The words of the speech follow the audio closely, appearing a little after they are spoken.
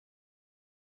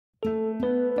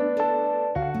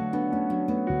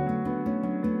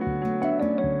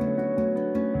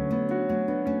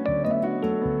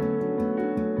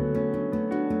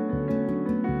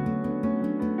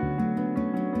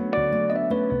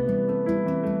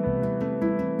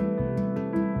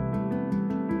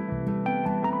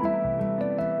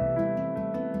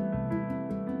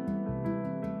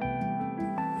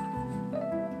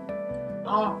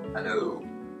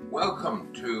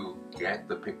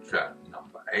picture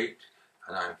number 8,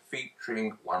 and I'm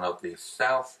featuring one of the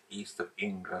southeast of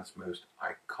England's most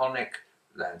iconic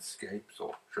landscapes,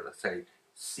 or should I say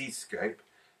seascape,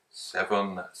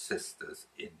 Seven Sisters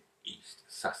in East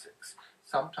Sussex,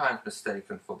 sometimes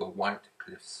mistaken for the White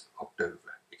Cliffs of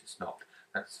Dover. It is not.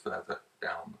 That's further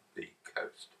down the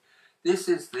coast. This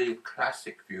is the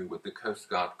classic view with the Coast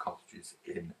Guard cottages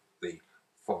in the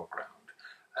foreground.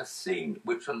 A scene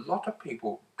which a lot of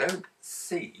people don't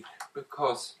see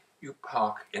because you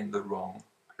park in the wrong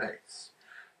place.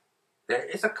 There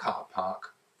is a car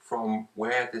park from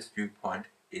where this viewpoint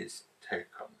is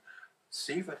taken.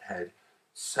 Seaford Head,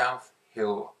 South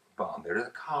Hill Barn. There is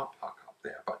a car park up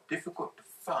there, but difficult to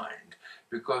find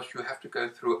because you have to go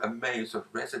through a maze of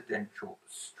residential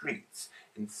streets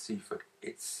in Seaford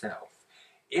itself.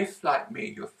 If, like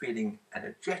me, you're feeling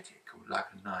energetic and would like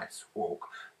a nice walk,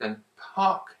 then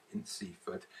park in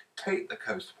Seaford, take the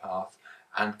coast path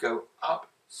and go up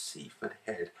Seaford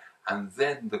Head, and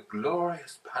then the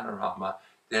glorious panorama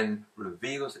then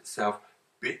reveals itself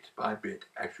bit by bit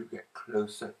as you get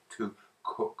closer to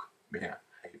Cookmere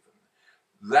Haven.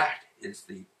 That is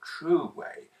the true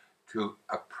way to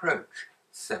approach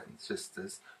Seven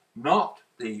Sisters, not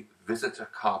the visitor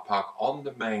car park on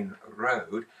the main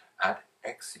road at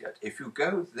Exeter. If you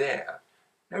go there,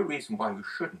 no reason why you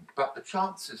shouldn't, but the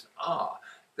chances are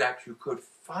that you could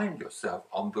find yourself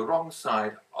on the wrong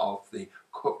side of the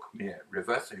Cookmere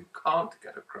River, so you can't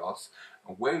get across,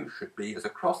 and where you should be is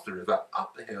across the river,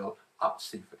 up the hill, up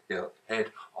Seaford Hill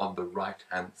Head on the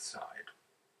right-hand side.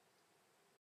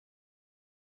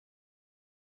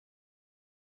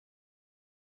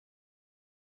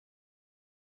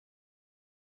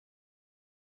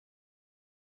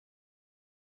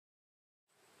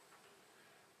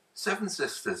 Seven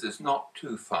Sisters is not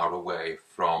too far away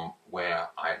from where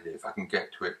I live. I can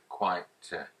get to it quite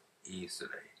easily.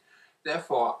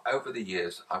 Therefore, over the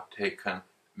years, I've taken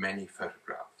many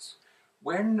photographs.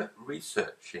 When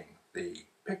researching the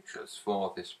pictures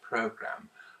for this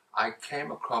program, I came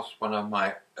across one of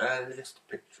my earliest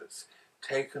pictures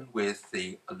taken with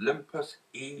the Olympus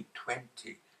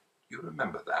E20. You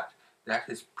remember that? That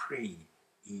is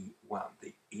pre-E1,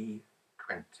 the E20.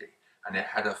 And it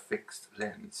had a fixed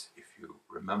lens, if you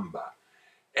remember.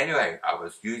 Anyway, I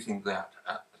was using that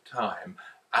at the time,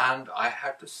 and I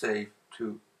had to save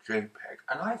to JPEG.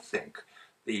 And I think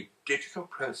the digital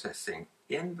processing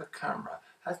in the camera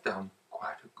has done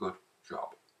quite a good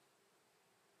job.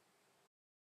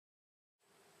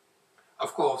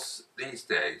 Of course, these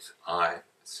days I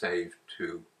save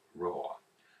to RAW,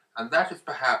 and that is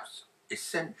perhaps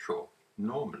essential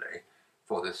normally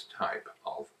for this type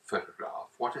of photograph.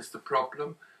 What is the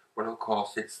problem? Well, of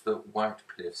course, it's the White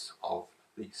Cliffs of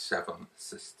the Seven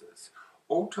Sisters.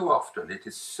 All too often it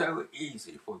is so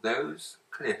easy for those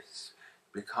cliffs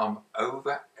to become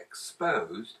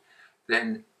overexposed,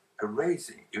 then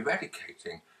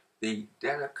eradicating the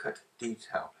delicate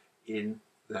detail in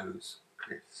those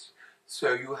cliffs.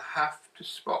 So you have to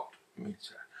spot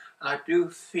meter. And I do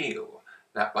feel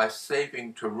that by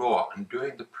saving to RAW and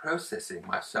doing the processing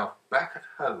myself back at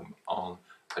home on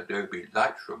Adobe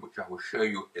Lightroom, which I will show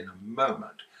you in a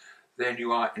moment, then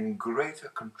you are in greater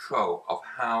control of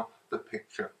how the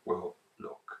picture will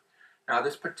look. Now,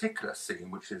 this particular scene,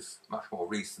 which is much more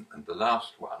recent than the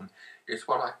last one, is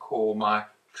what I call my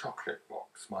chocolate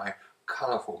box, my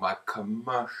colourful, my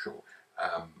commercial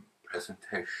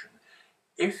presentation.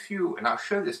 If you, and I'll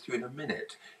show this to you in a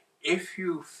minute, if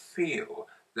you feel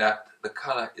that the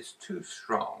colour is too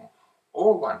strong,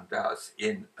 all one does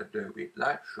in Adobe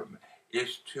Lightroom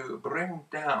is to bring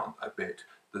down a bit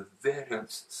the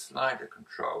variance slider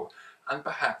control, and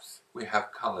perhaps we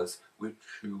have colours which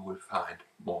you would find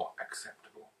more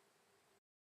acceptable.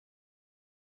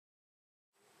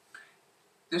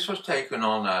 This was taken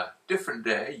on a different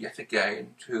day, yet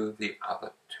again, to the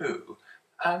other two,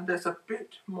 and there's a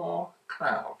bit more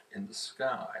cloud in the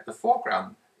sky. The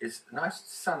foreground is nice and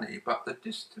sunny, but the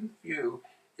distant view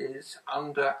is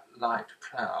under light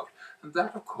cloud. And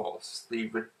that, of course, the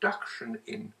reduction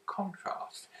in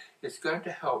contrast is going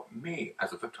to help me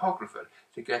as a photographer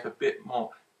to get a bit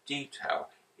more detail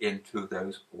into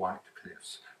those white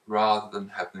cliffs, rather than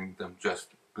having them just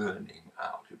burning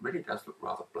out. It really does look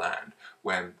rather bland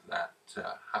when that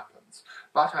happens.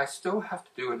 But I still have to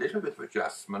do a little bit of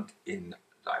adjustment in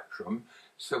Lightroom,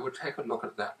 so we'll take a look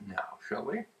at that now, shall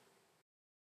we?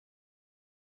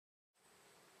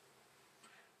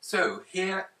 So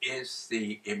here is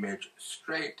the image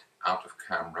straight out of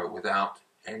camera without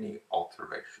any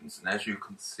alterations, and as you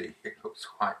can see, it looks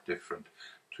quite different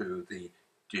to the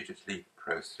digitally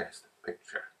processed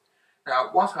picture. Now,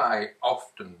 what I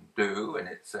often do, and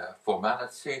it's a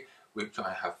formality which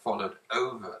I have followed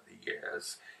over the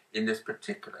years, in this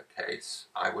particular case,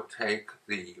 I would take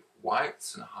the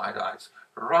whites and highlights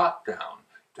right down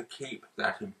to keep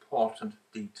that important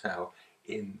detail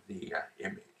in the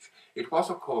image. It was,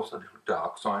 of course, a little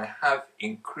dark, so I have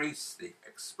increased the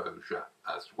exposure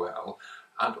as well,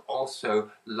 and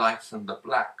also lightened the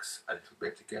blacks a little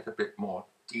bit to get a bit more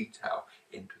detail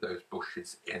into those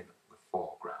bushes in the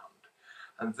foreground.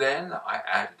 And then I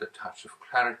added a touch of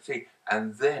clarity,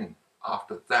 and then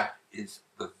after that is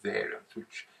the variance,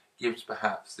 which gives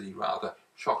perhaps the rather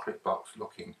chocolate box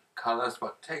looking colours,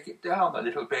 but take it down a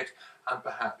little bit and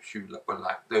perhaps you will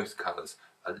like those colours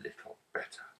a little better.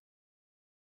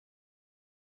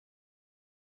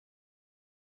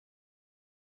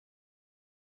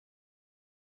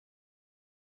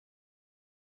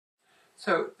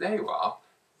 So there you are.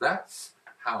 That's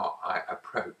how I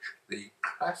approach the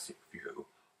classic view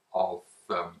of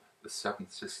the Seven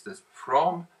Sisters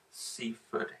from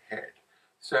Seaford Head.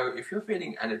 So if you're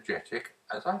feeling energetic,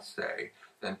 as I say,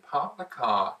 then park the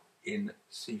car in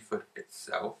Seaford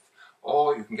itself,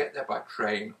 or you can get there by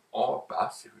train or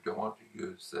bus if you don't want to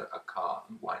use a car,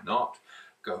 and why not?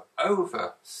 Go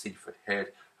over Seaford Head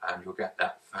and you'll get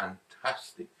that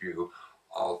fantastic view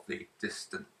of the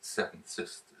distant Seven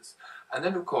Sisters. And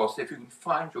then, of course, if you can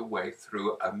find your way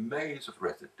through a maze of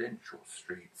residential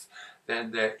streets,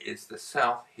 then there is the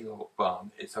South Hill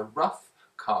Barn. It's a rough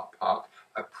car park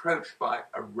approached by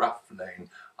a rough lane,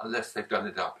 unless they've done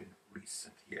it up in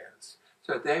recent years.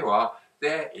 So there you are.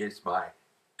 There is my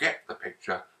get the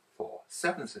picture for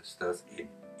Seven Sisters in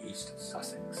East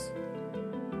Sussex.